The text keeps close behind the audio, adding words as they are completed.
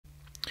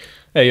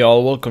Hey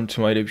y'all, welcome to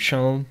my YouTube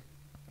channel.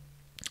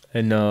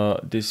 In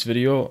this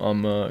video,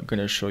 I'm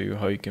gonna show you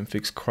how you can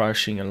fix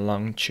crashing and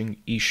launching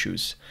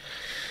issues.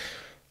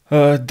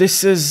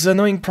 This is an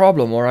annoying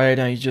problem, alright?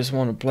 And you just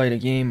want to play the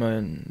game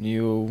and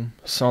you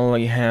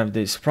suddenly have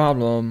this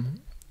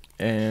problem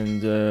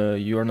and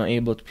you are not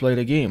able to play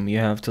the game. You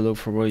have to look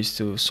for ways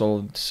to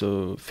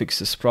fix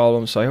this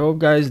problem. So I hope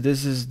guys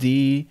this is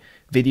the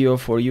video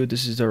for you.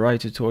 This is the right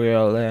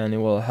tutorial and it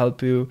will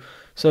help you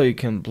so you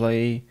can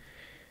play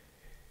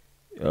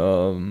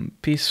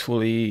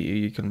peacefully.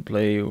 You can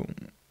play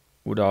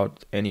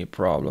without any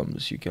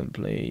problems. You can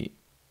play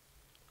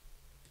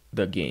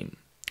the game.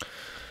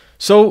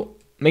 So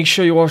make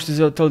sure you watch this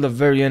until the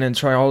very end and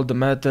try all the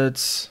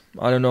methods.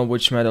 I don't know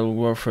which method will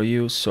work for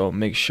you, so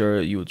make sure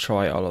you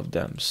try all of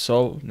them.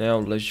 So now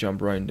let's jump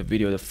right in the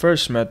video. The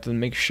first method,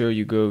 make sure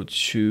you go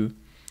to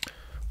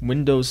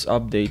Windows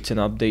updates and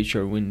update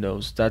your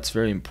Windows. That's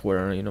very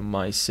important. You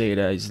might say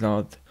that it's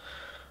not,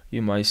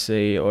 you might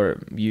say,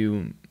 or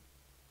you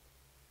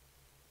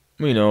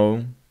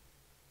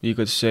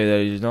could say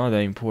that it's not that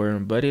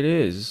important, but it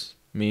is.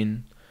 I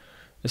mean,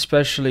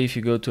 especially if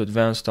you go to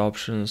advanced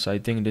options, I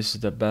think this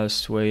is the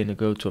best way, and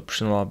go to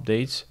optional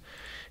updates.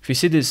 If you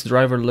see this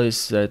driver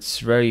list, that's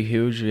very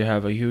huge. You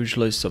have a huge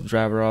list of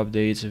driver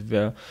updates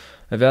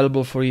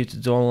available for you to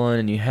download,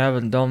 and you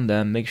haven't done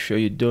them, make sure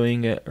you're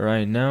doing it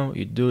right now.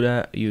 You do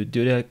that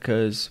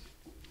because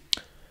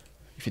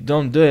if you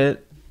don't do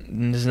it,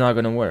 it's not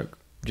gonna work.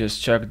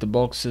 Just check the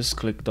boxes,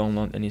 click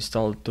download and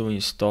install to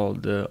install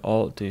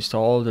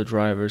all the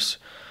drivers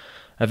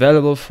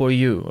available for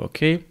you.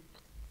 Okay,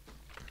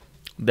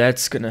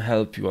 that's gonna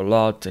help you a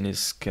lot, and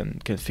it can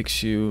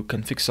fix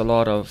a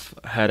lot of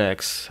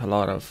headaches, a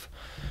lot of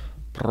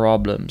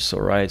problems.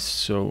 Alright,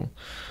 so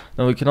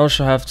now we can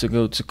also have to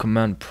go to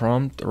command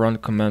prompt, run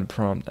command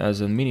prompt as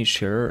a mini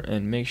sharer,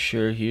 and make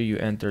sure here you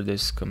enter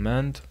this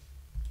command.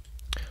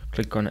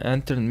 Click on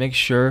enter and make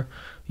sure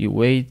you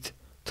wait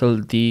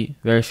till the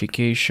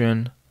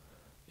verification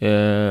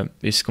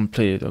is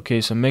completed.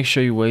 Okay, so make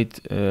sure you wait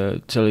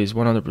till it's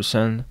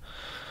 100%,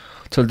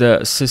 till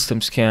the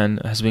system scan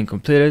has been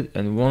completed,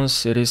 and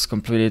once it is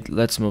completed,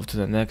 let's move to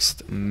the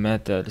next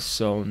method.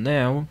 So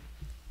now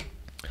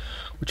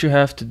what you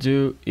have to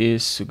do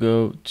is to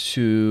go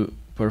to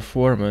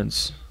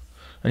performance,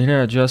 and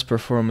here adjust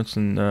performance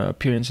and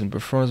appearance and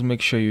performance.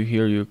 Make sure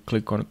you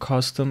click on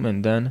custom,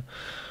 and then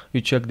you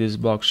check this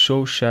box,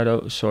 show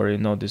shadow, sorry,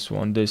 not this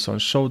one,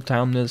 show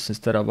thumbnails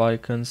instead of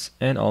icons,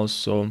 and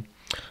also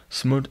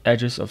smooth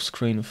edges of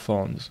screen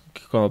fonts.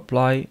 Click on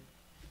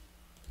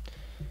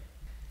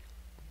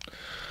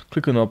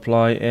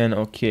apply, and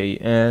okay.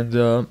 And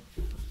the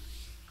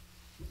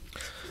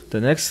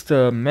next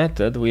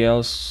method, we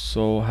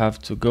also have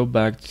to go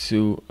back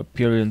to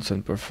appearance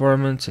and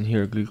performance, and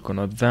here click on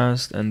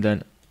advanced and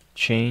then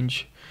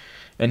change,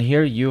 and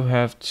here you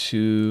have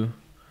to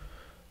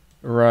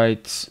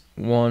write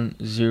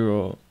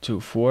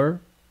 1024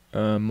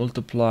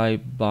 multiply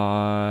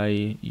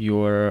by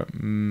your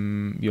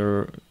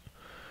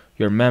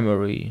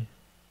memory.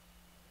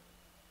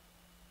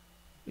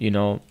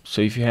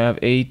 So if you have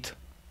 8,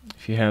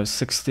 if you have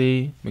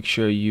 60, make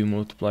sure you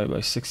multiply by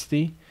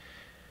 60,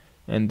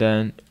 and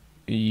then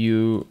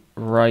you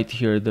write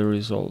here the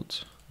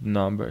result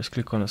numbers.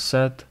 Click on a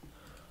set,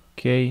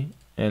 okay,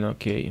 and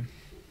okay.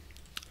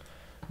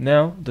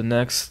 Now the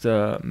next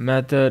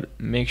method,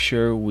 make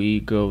sure we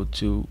go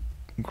to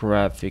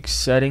graphics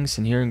settings,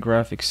 and here in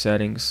graphics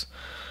settings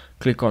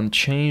click on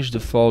change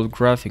default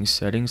graphics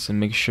settings, and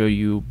make sure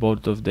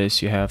both of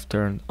this you have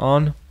turned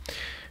on.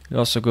 And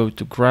also go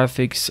to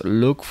graphics,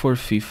 look for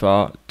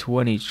FIFA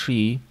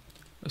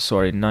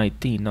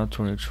 19, not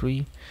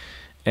 23,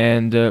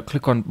 and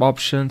click on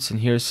options,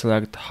 and here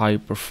select high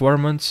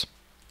performance.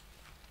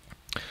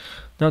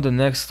 Now the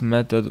next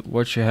method,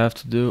 what you have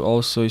to do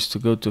also is to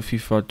go to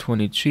FIFA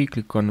 23,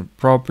 click on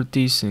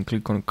properties and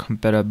click on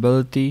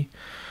compatibility,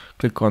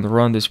 click on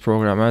run this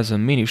program as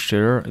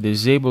administrator,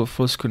 disable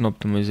full screen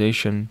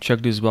optimization,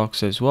 check this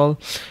box as well,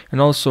 and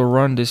also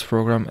run this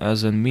program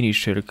as an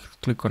administrator.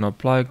 Click on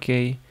apply,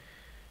 okay.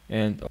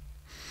 And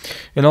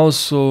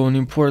also an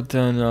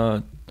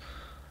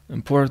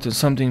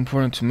something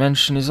important to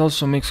mention is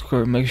also make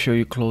sure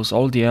you close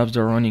all the apps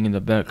that are running in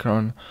the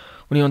background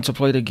when you want to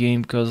play the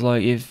game, because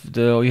like if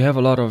you have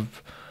a lot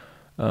of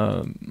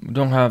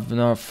don't have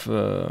enough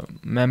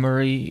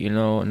memory,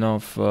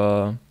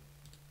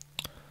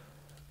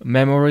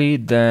 memory,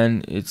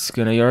 then it's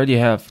gonna, you already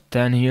have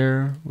 10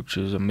 here, which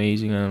is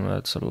amazing, and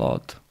that's a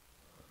lot.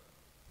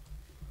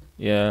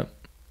 Yeah,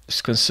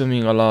 it's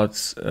consuming a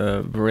lot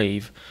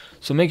Brave.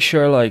 So make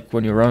sure like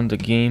when you run the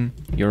game,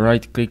 you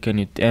right click and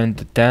you end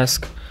the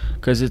task,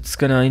 because it's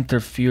gonna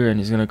interfere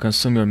and it's gonna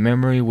consume your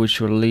memory,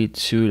 which will lead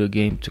to the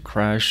game to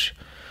crash.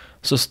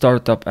 So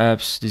startup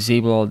apps,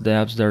 disable all the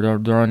apps that are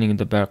running in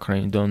the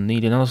background you don't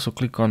need, and also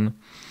click on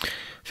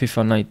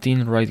FIFA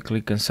 19, right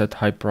click and set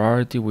high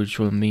priority, which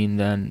will mean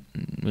then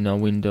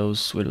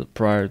Windows will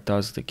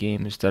prioritize the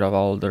game instead of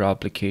all their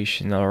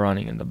applications that are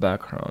running in the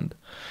background.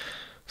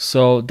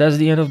 So that's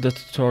the end of the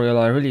tutorial.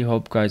 I really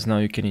hope guys now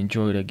you can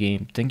enjoy the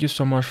game. Thank you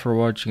so much for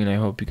watching, and I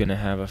hope you're gonna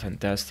have a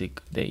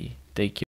fantastic day. Take care.